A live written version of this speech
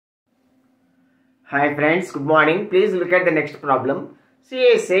Hi friends, good morning. Please look at the next problem.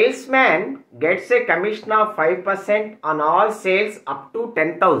 See, a salesman gets a commission of 5% on all sales up to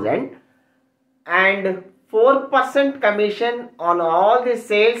 10,000 and 4% commission on all the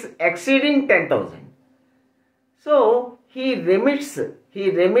sales exceeding 10,000. So, he remits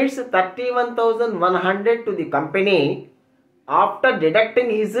 31,100 to the company after deducting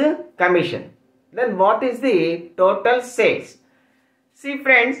his commission. Then what is the total sales? See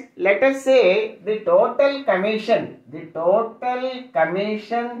friends, let us say the total commission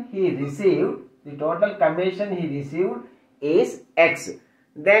he received is X.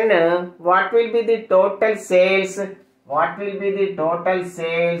 Then what will be the total sales?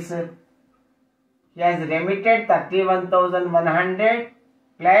 He has remitted 31,100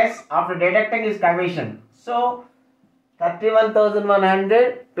 plus after deducting his commission. So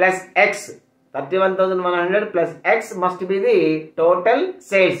 31,100 plus X. 31,100 plus X must be the total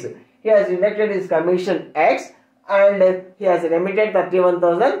sales. He has deducted his commission X and he has remitted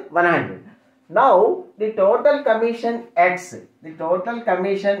 31,100. Now the total commission X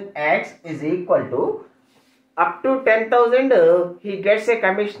is equal to up to 10,000 he gets a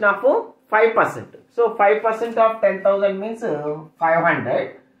commission of 5%. So 5% of 10,000 means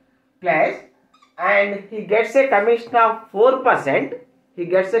 500 plus, and he gets a commission of 4%. He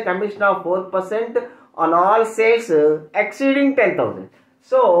gets a commission of 4% on all sales exceeding 10,000.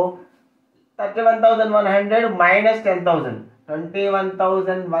 So 31,100 minus 10,000,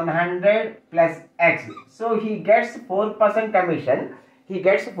 21,100 plus X. So he gets 4% commission.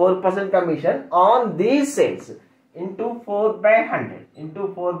 On these sales into 4 by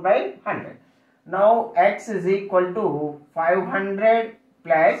 100. Now X is equal to 500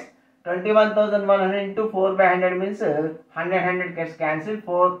 plus 21,100 into 4 by 100 means 100 gets cancelled.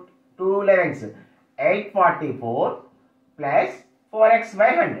 4 2 11s 844 plus 4x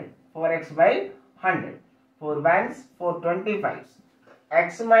by 100. 4 ones 4 25s.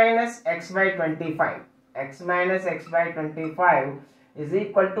 X minus x by 25 is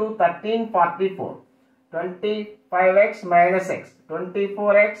equal to 1344. 25x minus x,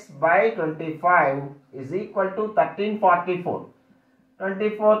 24x by 25 is equal to 1344.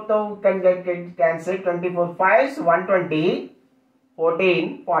 24 though can get cancelled. 24 5s 120,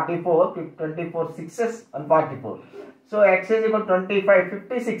 14 44, 24 6s 144. So x is equal to 25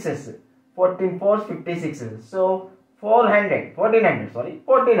 56s, 14 4s 56s. So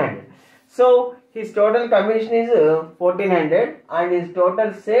 1400. So his total commission is 1400 and his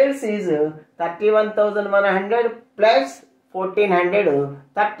total sales is 31,100 plus 1400,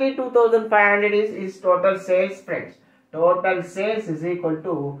 32,500 is his total sales, friends. Total sales is equal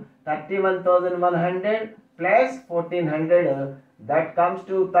to 31,100 plus 1400, that comes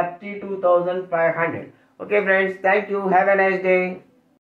to 32,500. Okay friends, thank you, have a nice day.